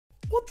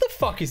What the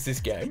fuck is this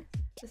game?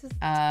 This is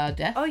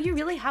Death. Oh, you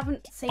really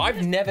haven't seen it?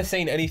 I've never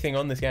seen anything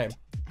on this game.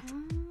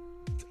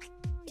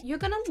 You're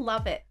gonna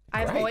love it.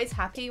 I'm Great. always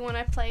happy when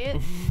I play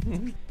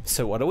it.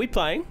 So what are we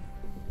playing?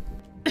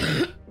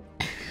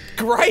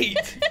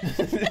 Great!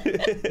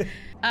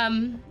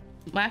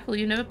 Michael,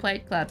 you never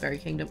played Cloudberry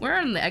Kingdom. We're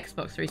on the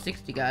Xbox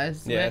 360,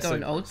 guys. Yeah, We're so-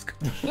 going old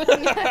school.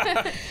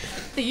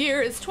 The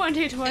year is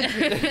 2020.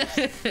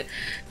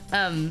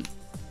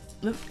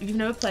 Look, you've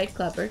never played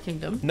Cloudberry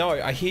Kingdom? No,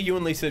 I hear you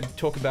and Lisa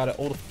talk about it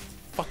all the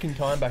fucking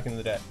time back in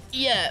the day.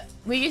 Yeah,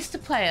 we used to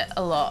play it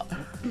a lot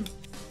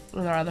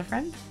with our other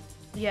friends.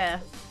 Yeah.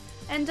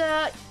 And,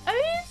 I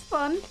mean, it's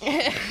fun.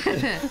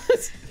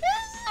 It's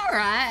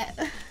alright.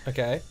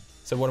 Okay,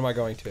 so what am I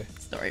going to?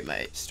 Story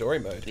mode. Story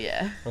mode?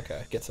 Yeah.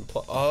 Okay, get some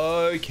plot.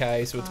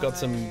 Okay, so it's got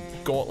some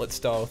gauntlet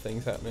style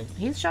things happening.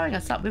 He's showing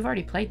us up. We've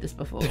already played this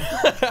before.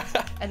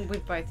 And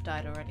we've both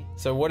died already.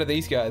 So what are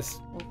these guys?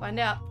 We'll find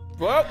out.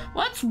 Whoa!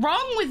 What's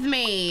wrong with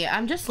me?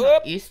 I'm just Whoop.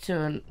 not used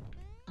to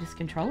this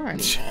controller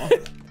anymore.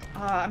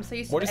 I'm so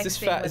used to What is this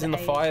fat as in the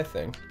fire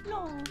thing?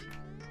 No.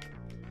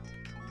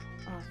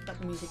 Oh,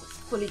 that music was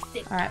fully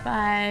sick. Alright,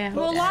 bye.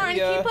 Well, Lauren,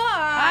 Yeah. keep up.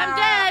 I'm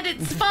dead.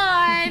 It's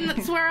fine.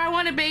 That's where I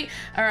want to be.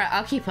 Alright,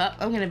 I'll keep up.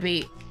 I'm going to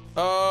be...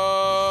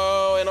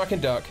 Oh, and I can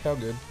duck. How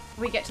good.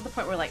 We get to the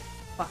point where we're like,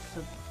 fuck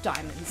the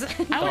diamonds. I want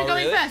to Oh, go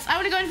really? in first. I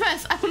want to go in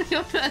first. I want to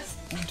go first.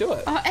 Do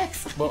it. Oh,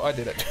 X. Well, I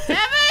did it. Damn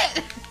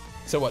it.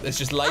 So what, there's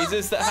just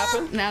lasers that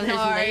happen? Now there's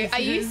No, lasers.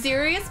 are you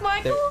serious,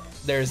 Michael?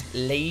 There's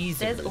lasers.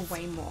 There's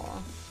way more.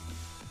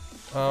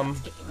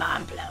 Get your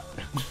mind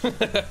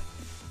blown.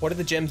 What do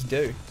the gems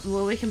do?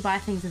 Well, we can buy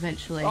things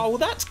eventually. Oh, well,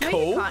 that's No,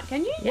 cool. you can't,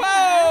 can you?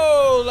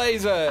 Whoa,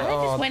 laser! I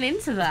Oh, just went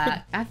into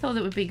that. I thought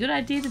it would be a good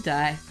idea to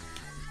die.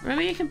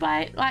 Remember, you can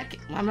buy, like,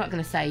 I'm not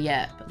going to say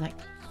yet, but like,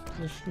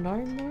 the snow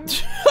mode?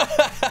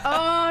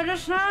 Oh, the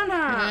Shana.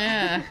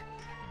 Yeah.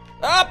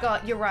 Up!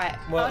 God, you're right.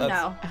 Well, oh,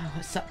 that's- no. Oh,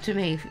 it's up to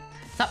me.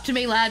 It's up to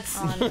me, lads.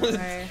 Oh,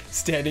 no.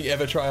 Standing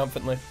ever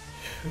triumphantly.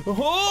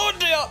 Oh,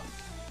 dear!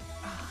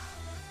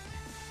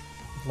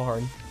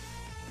 Lauren.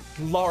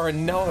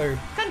 Lauren, no.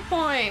 Good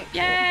point.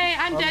 Yay,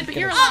 I'm dead, but gonna-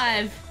 you're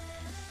alive.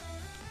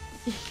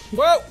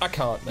 Well, I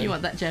can't. Then. You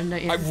want that gem,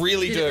 don't you? I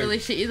really Did do. it really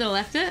shit you that I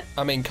left it?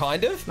 I mean,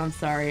 kind of. I'm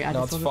sorry. I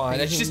No, just it's wasn't fine.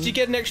 It's just thinking. you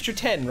get an extra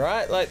 10,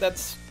 right? Like,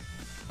 that's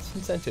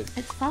incentive.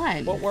 It's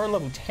fine. Well, we're on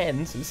level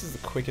 10, so this is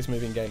the quickest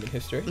moving game in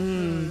history.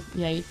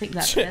 Yeah, you'd think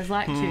that. There's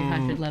like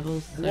 200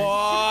 levels. So.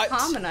 What?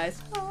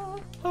 Harmonized.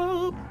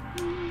 Oh.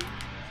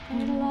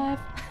 I'm alive.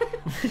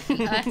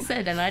 I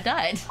said, and I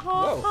died.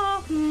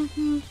 Whoa.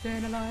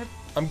 Staying alive.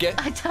 I'm getting.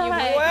 I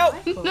died. Well.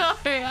 No,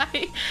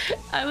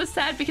 I was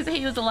sad because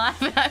he was alive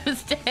and I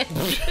was dead.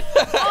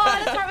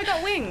 Oh, that's right, we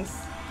got wings.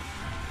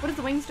 What does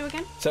the wings do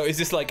again? So is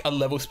this like a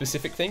level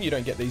specific thing? You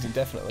don't get these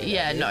indefinitely.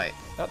 Yeah, do you? no.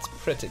 That's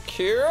pretty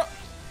cute.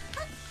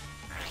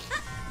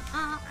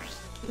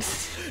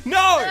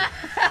 No!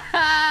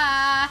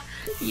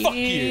 you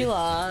you.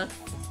 lost.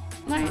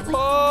 No,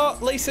 Oh,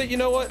 Lisa, you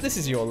know what? This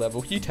is your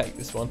level. You take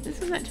this one.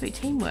 this is meant to be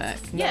teamwork.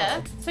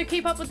 Yeah, so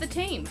keep up with the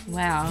team.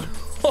 Wow.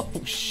 Oh,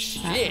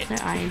 shit. No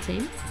iron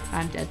team.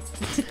 I'm dead.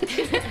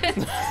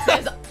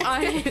 There's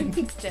I'm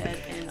dead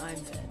and I'm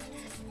dead.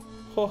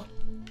 Oh.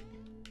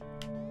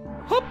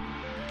 Hop.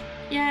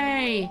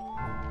 Yay.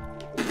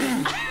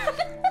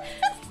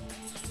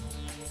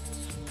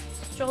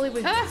 Surely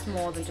we've missed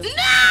more than just.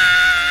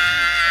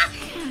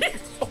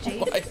 Oh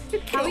my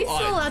How are we still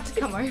God. allowed to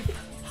come over?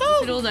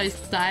 Look at all those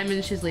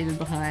diamonds she's leaving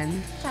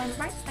behind. I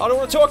don't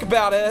want to talk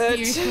about it.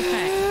 You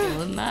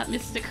feeling that,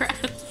 Mr.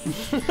 Krabs?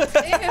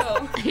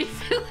 Ew. You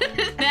feeling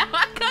it now?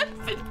 I can't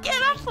even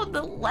get up on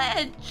the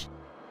ledge.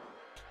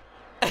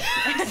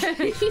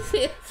 You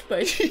see it's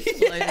supposed to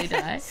slowly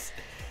die.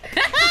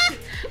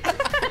 I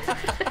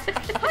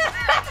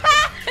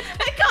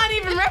can't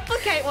even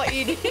replicate what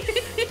you did.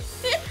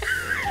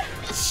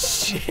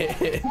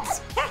 Shit.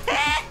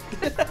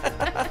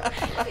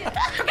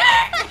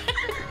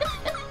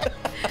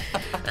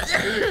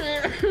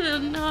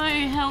 No,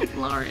 help,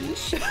 Lauren.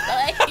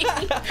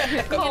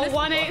 Call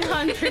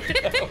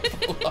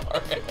 1-800.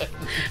 Lauren.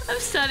 I'm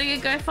starting a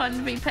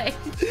GoFundMe page.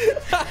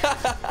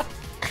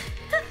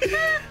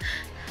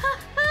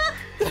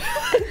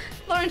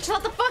 Lauren,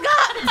 shut the fuck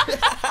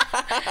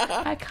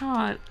up! I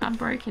can't. I'm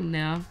broken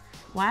now.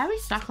 Why are we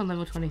stuck on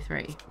level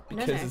 23?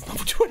 Because it's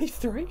level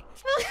 23.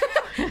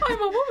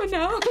 I'm a woman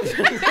now.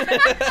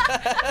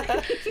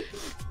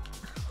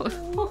 You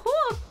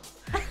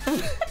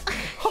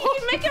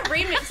can make a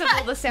remix of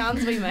all the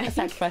sounds we I make.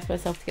 sacrificed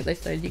myself to get those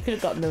stones. You could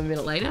have gotten them a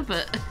minute later,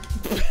 but...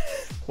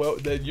 Well,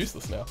 they're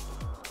useless now.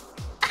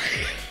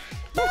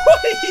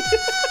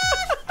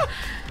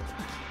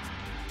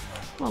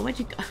 Well, where'd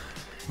you go?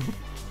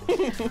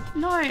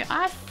 No,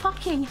 I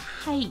fucking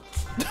hate.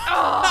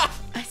 Oh,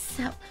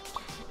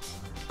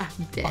 I'm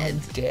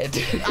dead. Dead.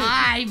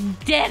 I'm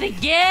dead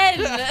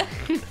again.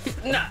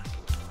 No.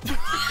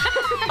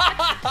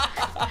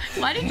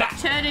 Why did you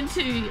turn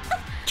into?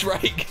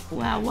 Drake.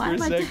 Wow, why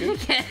For am a I dead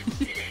second. again?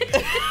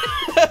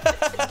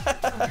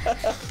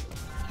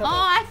 Oh,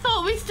 I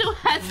thought we still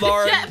had the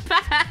Lauren.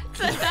 jetpacks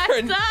and I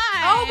Lauren. died.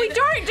 Oh, we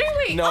don't, do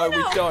we? No, oh,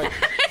 we don't.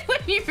 When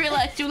you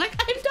realised you were like,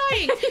 I'm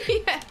dying.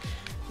 Yeah.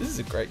 This is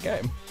a great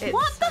game. It's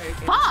What so the good.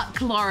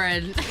 fuck,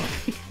 Lauren?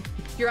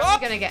 You're only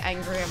gonna get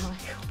angrier,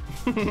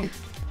 Michael.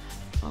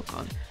 Oh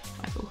god,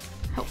 Michael.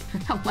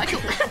 Help, Michael.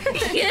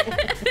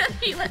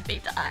 You let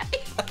me die.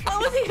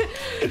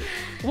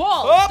 Whoa,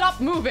 Oh. stop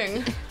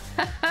moving.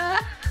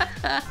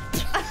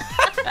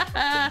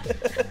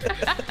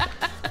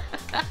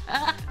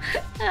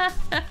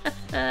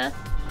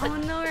 Oh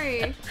no,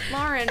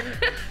 Lauren.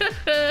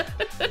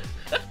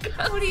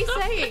 What are you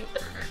saying?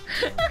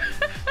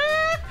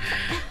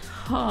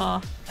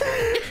 Oh.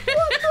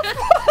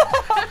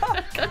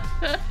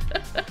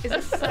 Is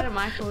this the side of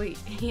Michael he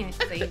ain't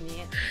seen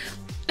yet?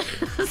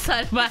 The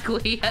side of Michael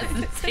he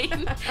hasn't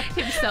seen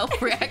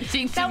himself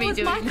reacting to That me was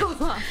doing Michael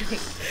laughing.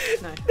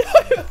 No.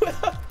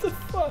 What the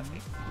fuck?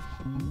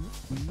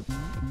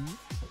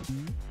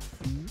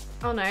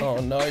 Oh no. Oh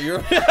no,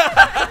 you're.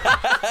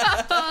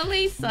 Oh,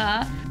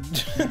 Lisa.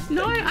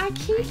 No, I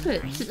keep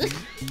it.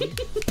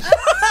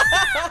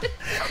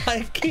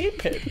 I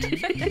keep it.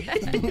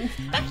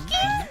 I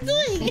keep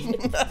doing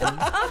it.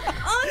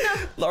 Oh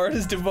no. Lauren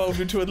has devolved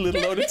into a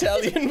little old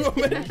Italian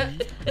woman.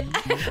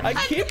 I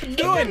keep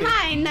doing it.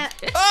 Mine.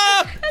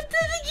 Ah!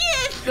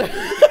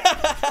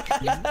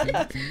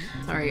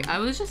 Sorry, I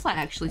was just like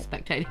actually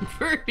spectating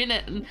for a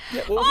minute. And...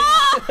 Yeah, well,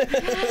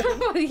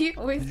 Well, you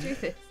always do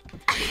this.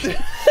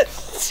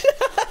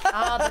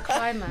 Ah, the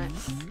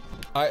climax.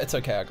 Alright, it's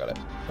okay, I got it.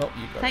 Oh,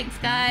 you got it. Thanks,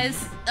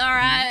 guys. All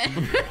right.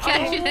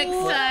 Catch you next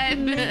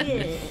time.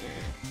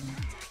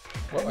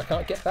 Well, I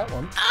can't get that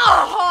one.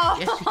 Oh,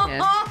 Yes, you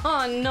can.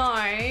 oh no.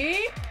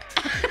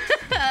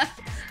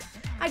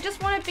 I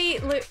just want to be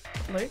Luke.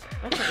 Luke?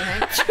 That's not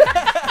your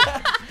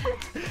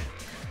name.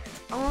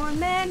 Oh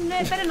man,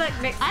 no, better luck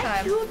next I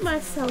time. killed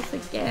myself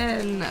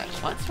again.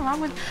 What's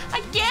wrong with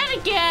again?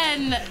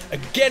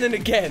 Again and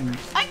again.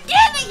 Again.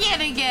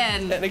 And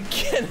again and I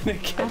again.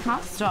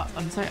 can't stop.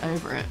 I'm so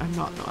over it. I'm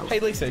not. Hey,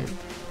 Lisa.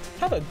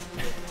 Have a.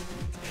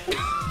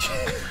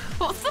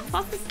 What the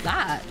fuck is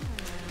that?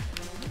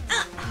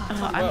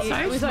 Oh, I'm Well,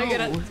 so We're so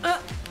good at-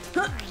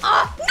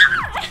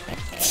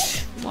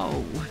 small.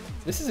 Whoa.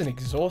 This is an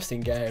exhausting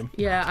game.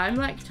 Yeah, I'm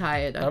like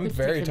tired. I'm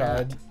very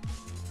tired.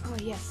 Oh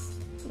yes.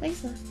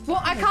 Lisa.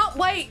 Well, I can't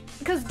wait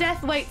because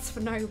death waits for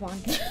no one.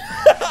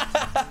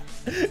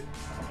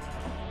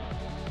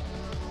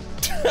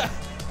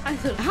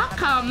 How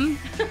come?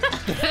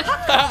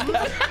 How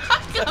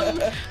come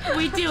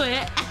we do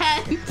it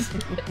and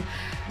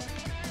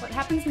What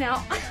happens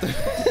now?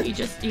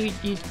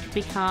 you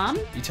be calm?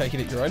 You take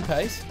it at your own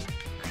pace.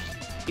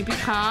 You be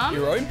calm?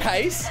 Your own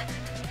pace.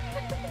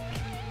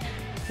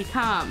 Be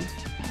calm.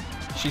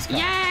 She's calm.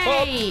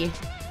 Oh, Yay!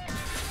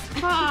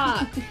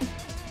 Fuck.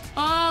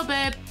 Oh,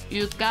 babe,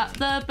 you got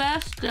the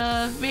best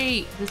of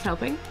me. Is this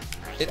helping?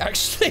 it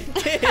actually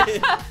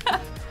did.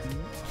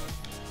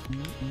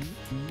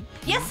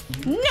 Yes.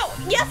 No.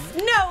 Yes.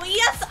 No.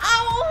 Yes.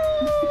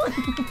 Oh.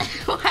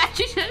 Why'd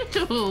you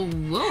do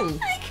it? Whoa.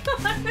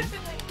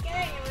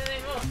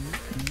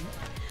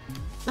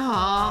 Oh,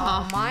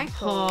 Oh,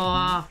 Michael.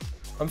 oh.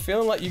 I'm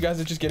feeling like you guys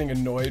are just getting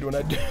annoyed when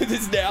I do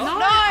this now. No,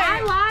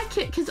 I like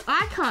it because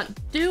I can't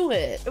do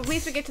it. At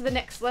least we get to the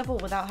next level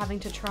without having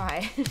to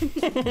try.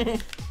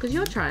 Because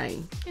you're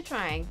trying. You're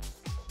trying.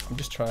 I'm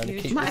just trying to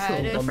You keep Michael,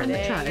 tried your to friend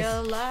that stay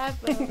tries. alive,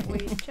 but we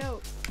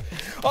choke.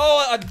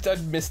 Oh, I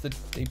missed the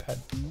D-pad.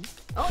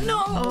 Oh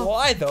no!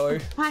 Why though?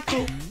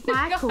 Michael,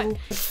 Michael.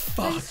 So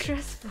Fuck.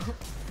 stressful.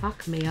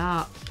 Fuck me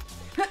up.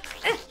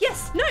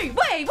 Yes! No!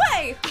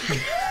 Way!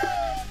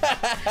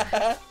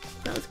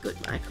 That was good,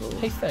 Michael.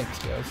 Hey, thanks,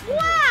 guys.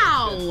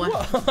 Wow!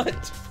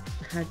 What?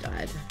 I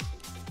died.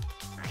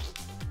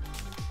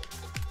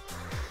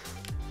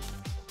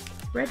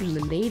 Threading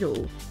the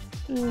needle.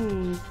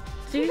 Hmm.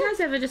 Do you guys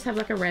ever just have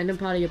like a random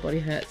part of your body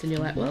hurts and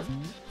you're like, well,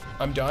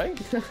 I'm dying.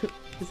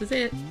 this is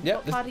it.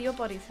 Yep. Part of your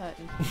body's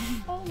hurting.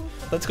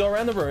 Let's go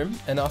around the room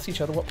and ask each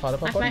other what part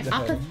of our Like my bodies are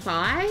upper hurting.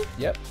 thigh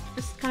Yep.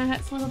 just kind of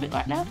hurts a little bit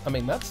right now. I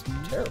mean, that's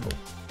terrible.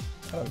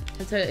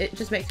 And so it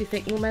just makes me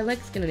think, well, my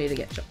leg's gonna need to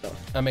get chopped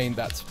off. I mean,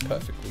 that's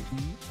perfectly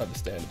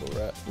understandable,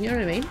 right? You know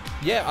what I mean?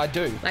 Yeah, I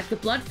do. Like the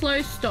blood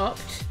flow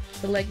stopped,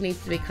 the leg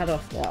needs to be cut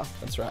off now.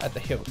 That's right, at the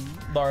hilt.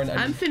 Lauren,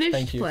 I'm finished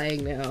thank you.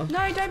 playing now.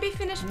 No, don't be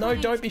finished. No,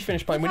 playing. don't be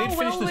finished playing. We Look need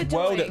to how finish well this we're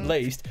world at doing.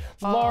 least.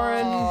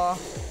 Lauren, Oh,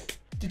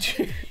 did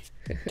you?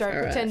 don't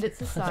Alright. pretend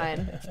it's a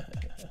sign.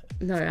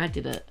 No, I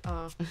did it.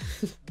 Oh.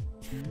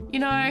 You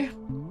know,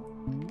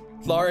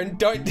 Lauren,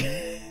 don't.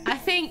 I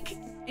think.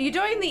 You're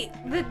doing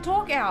the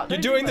talk out. You're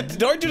Don't doing do the. it.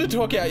 Don't do the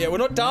talk out yet. We're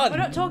not done. We're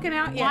not talking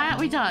out yet. Why aren't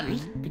we done?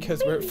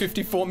 Because we're at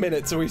 54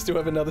 minutes, so we still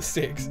have another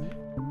 6.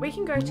 We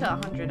can go to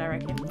 100, I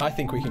reckon. I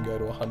think we can go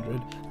to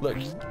 100. Look,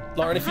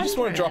 Lauren, if you just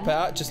want to 100? drop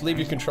out, just leave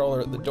your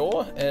controller at the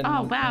door and.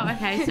 Oh wow.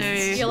 Okay, so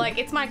You're like,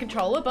 it's my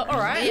controller, but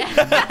alright. yeah,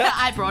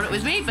 I brought it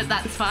with me, but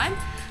that's fine.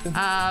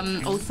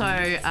 Also,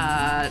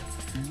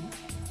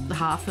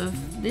 half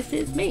of this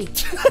is me.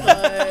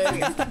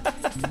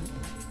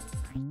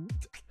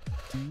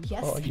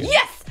 Yes. Oh, yeah.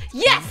 Yes!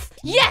 Yes!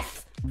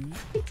 Yes!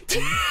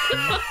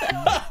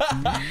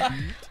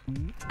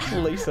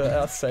 Lisa,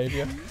 our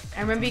savior.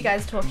 I remember you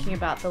guys talking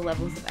about the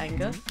levels of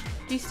anger.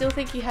 Do you still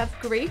think you have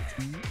grief?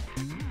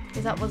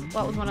 Is that what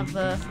was one of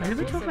the... Why did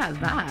we talk about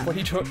that? What are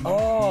you talking?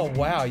 Oh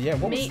wow, yeah.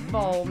 What was?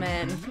 Meatball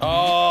Man.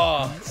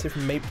 Oh, Super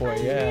Meat Boy. I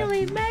Yeah.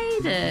 nearly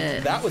made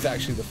it. That was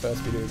actually the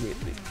first video,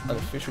 the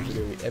unofficial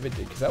video we ever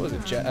did, because that was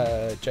at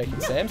Jake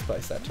and Sam's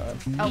place that time.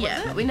 Oh, was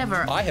yeah, it? we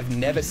never. I have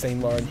never seen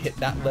Lauren hit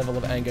that level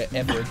of anger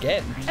ever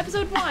again.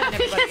 Episode 1,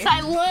 everybody. Yes,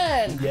 I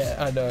learned. Yeah,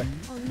 I know.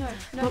 Oh no,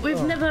 no. But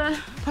we've never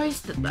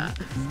posted that.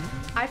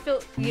 I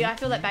feel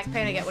that back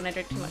pain I get when I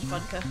drink too much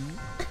vodka.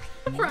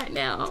 Right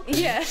now.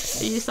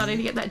 Yes. Are you starting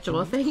to get that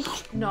jaw thing?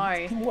 No.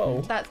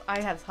 Whoa. I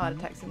have heart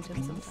attack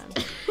symptoms sometimes.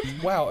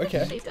 Wow.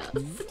 Okay. She does.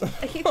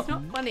 It's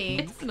not funny.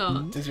 It's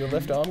not. Does your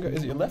left arm go?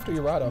 Is it your left or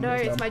your right arm? No,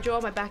 goes it's numb? my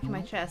jaw, my back, and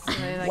my chest.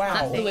 And I, like, Wow.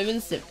 That's the nothing.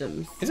 women's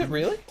symptoms. Is it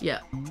really?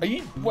 Yeah. Are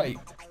you? Wait.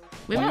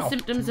 Women's Wow.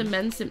 symptoms and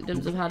men's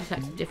symptoms of heart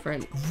attacks are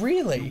different.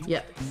 Really?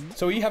 Yep.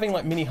 So are you having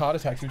like mini heart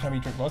attacks every time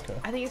you drink vodka?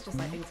 I think it's just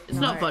like... It's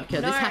not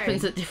vodka. No. This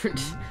happens at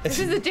different... This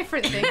is a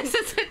different thing. This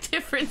is a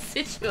different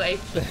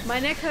situation. My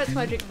neck hurts when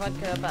I drink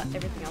vodka, but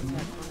everything else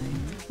hurts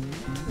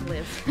when I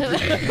live.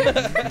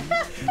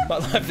 My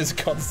life is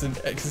constant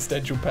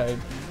existential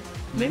pain.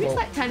 Maybe Well-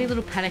 it's like tiny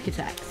little panic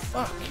attacks.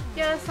 Fuck.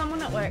 Yeah,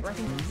 someone at work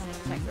reckons it's panic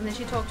attacks, and then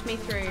she talked me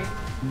through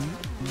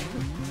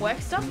work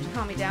stuff to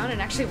calm me down, and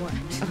it actually worked.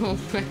 Oh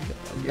my god.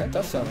 That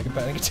does sound like a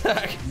panic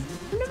attack.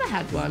 I've never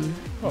had one.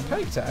 Oh,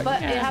 panic attack.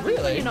 But it happens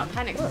when really? you're not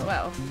panicked as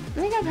well. I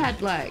think I've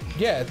had like...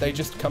 Yeah, they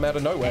just come out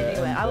of nowhere.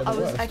 Anyway, and they're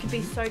the worst. I could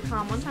be so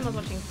calm. One time I was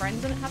watching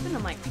Friends and it happened.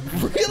 I'm like,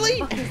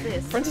 Really? what the fuck is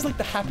this? Friends is like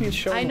the happiest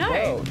show I in the know.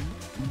 world.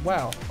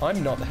 Wow,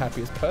 I'm not the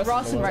happiest person.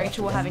 Ross in and the world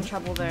Rachel were after having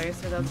trouble though,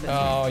 so that was a bit that.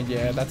 Oh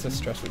yeah, that's a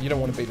stressful. You don't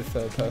want to be the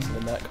third person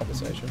in that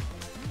conversation.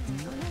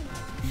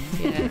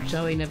 Yeah,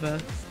 Joey never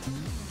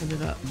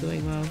ended up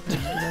doing well after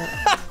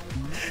that.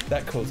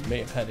 That caused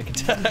me a panic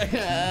attack.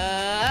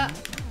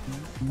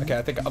 Okay,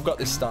 I think I've got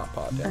this start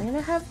part I'm down.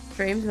 gonna have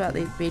dreams about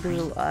these beady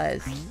little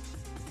eyes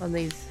on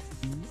these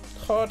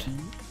Hot.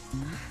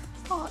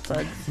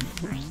 bugs.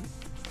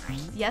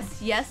 Yes,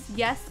 yes,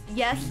 yes,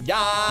 yes.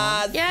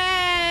 Yes.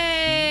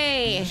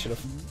 Yay! Should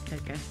have.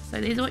 Okay,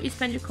 so these are what you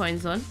spend your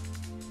coins on.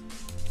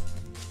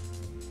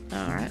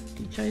 Alright,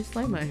 you chose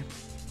slow-mo.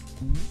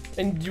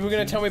 And you were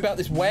gonna tell me about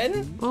this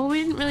when? Well,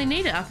 we didn't really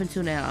need it up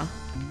until now.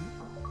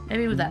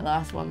 Maybe with that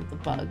last one with the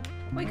bug.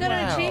 We got Wow.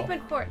 an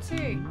achievement for it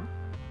too.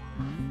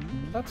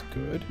 That's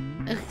good.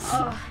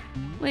 Oh.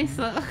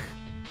 Lisa.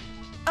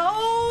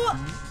 Oh.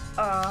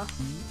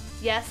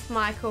 Yes,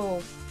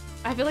 Michael.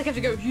 I feel like I have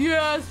to go,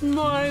 yes,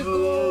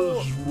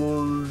 Michael.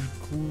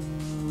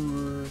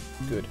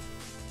 Good.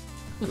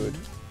 Good.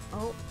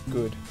 Oh.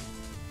 Good.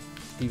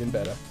 Even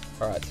better.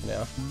 Alright, so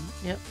now.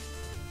 Yep.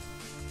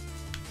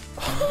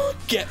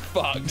 Get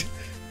fucked.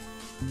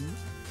 It's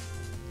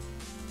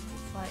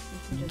like you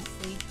can just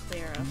see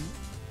clearer.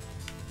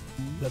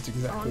 That's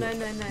exactly. Oh, no.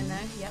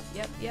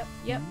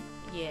 Yep.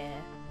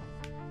 Yeah.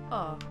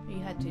 Oh, you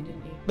had to,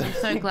 didn't you? I'm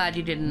so glad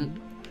you didn't.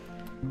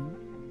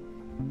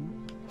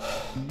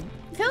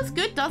 It feels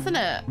good, doesn't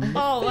it?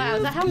 Oh, wow.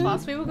 Is that how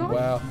fast we were going?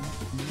 Wow.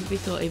 We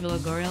saw Evil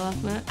Agoria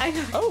last night. I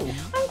know. Oh,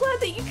 I'm glad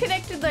that you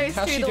connected those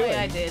How's two she the way doing?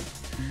 I did.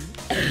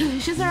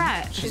 She's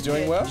alright. she's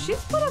doing well.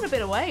 She's put on a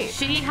bit of weight.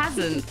 She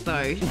hasn't, though.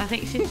 I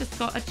think she's just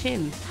got a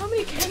chin. How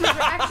many cameras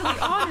are actually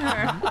on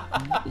her?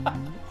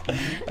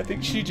 I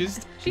think she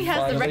just. She has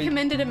the finally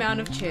recommended amount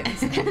of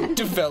chins.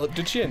 developed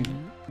a chin.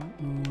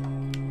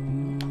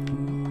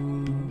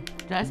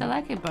 Did I sound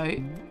like a boat?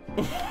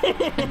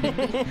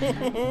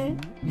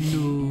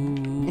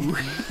 No.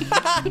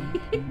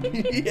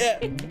 Yeah.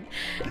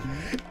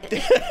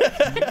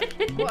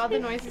 What other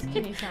noises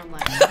can you sound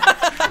like?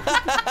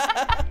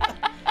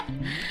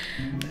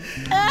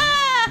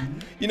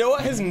 You know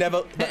what has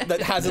never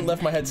that hasn't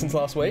left my head since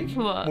last week?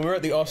 What? When we were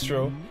at the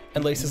Austral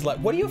and Lisa's like,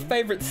 "What are your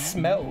favourite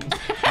smells?"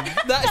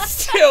 That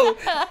still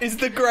is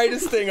the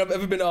greatest thing I've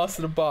ever been asked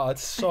at a bar.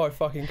 It's so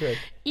fucking good.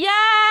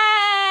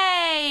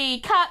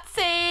 Yay!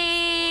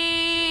 Cutscene!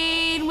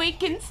 We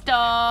can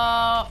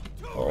stop.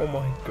 Oh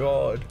my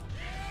god.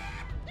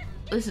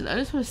 Listen, I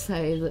just want to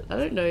say that I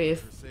don't know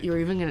if you're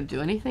even going to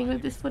do anything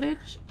with this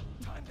footage.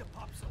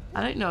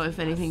 I don't know if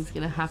anything's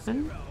going to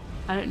happen.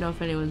 I don't know if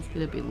anyone's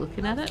going to be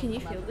looking at it. Can you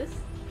feel this?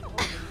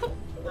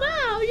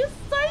 Wow, you're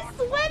so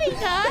sweaty,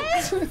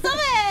 guys! Stop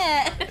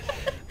it!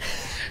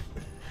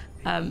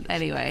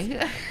 Anyway.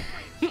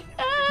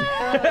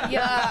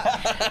 Yeah.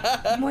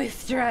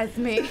 Moisturize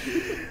me.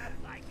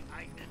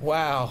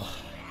 Wow.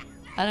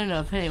 I don't know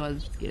if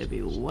anyone's going to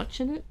be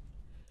watching it.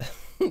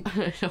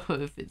 I don't know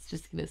if it's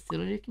just going to sit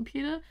on your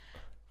computer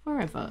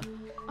forever.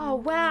 Oh,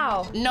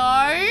 wow.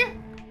 No!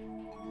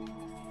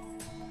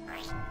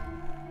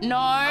 No!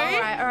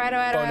 Alright.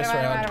 Bonus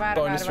round.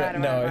 Bonus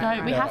round. No.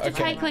 No, we have to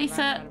okay. take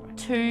Lisa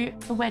to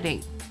the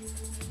wedding.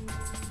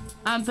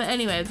 But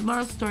anyway, the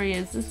moral story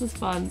is this was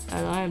fun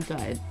and I am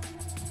tired.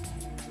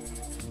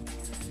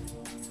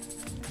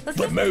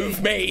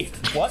 Remove me.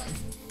 What?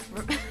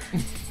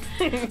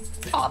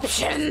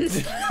 Options.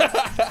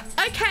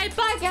 Okay,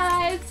 bye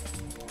guys.